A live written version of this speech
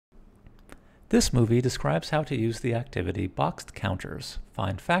This movie describes how to use the activity boxed counters,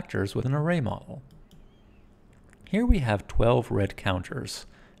 find factors with an array model. Here we have 12 red counters,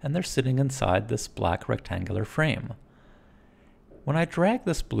 and they're sitting inside this black rectangular frame. When I drag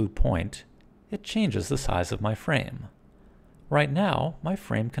this blue point, it changes the size of my frame. Right now, my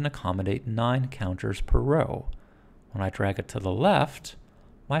frame can accommodate 9 counters per row. When I drag it to the left,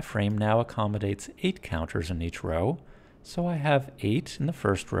 my frame now accommodates 8 counters in each row, so I have 8 in the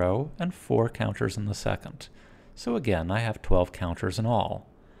first row and 4 counters in the second. So again, I have 12 counters in all.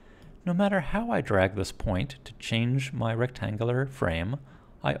 No matter how I drag this point to change my rectangular frame,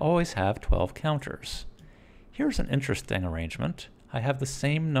 I always have 12 counters. Here's an interesting arrangement. I have the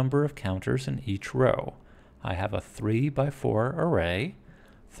same number of counters in each row. I have a 3 by 4 array.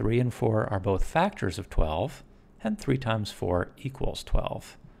 3 and 4 are both factors of 12, and 3 times 4 equals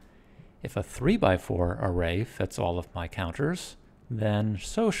 12. If a 3 by 4 array fits all of my counters, then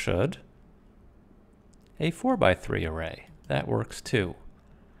so should a 4 by 3 array. That works too.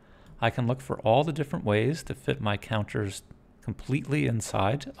 I can look for all the different ways to fit my counters completely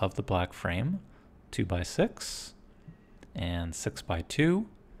inside of the black frame. 2 by 6 and 6 by 2,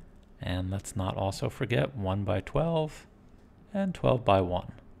 and let's not also forget 1 by 12 and 12 by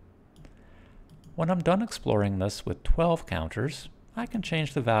 1. When I'm done exploring this with 12 counters, I can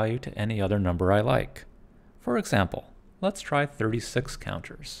change the value to any other number I like. For example, let's try 36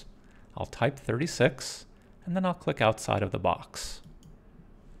 counters. I'll type 36, and then I'll click outside of the box.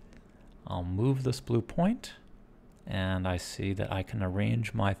 I'll move this blue point, and I see that I can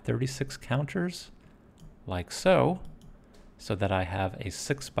arrange my 36 counters like so that I have a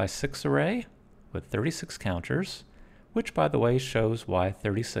 6 by 6 array with 36 counters, which by the way shows why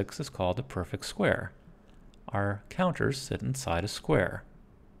 36 is called a perfect square. Our counters sit inside a square.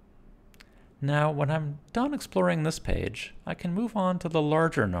 Now, when I'm done exploring this page, I can move on to the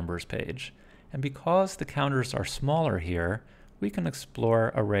larger numbers page, and because the counters are smaller here, we can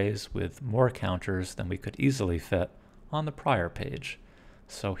explore arrays with more counters than we could easily fit on the prior page.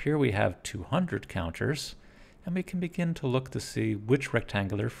 So here we have 200 counters, and we can begin to look to see which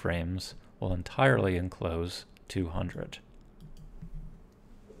rectangular frames will entirely enclose 200.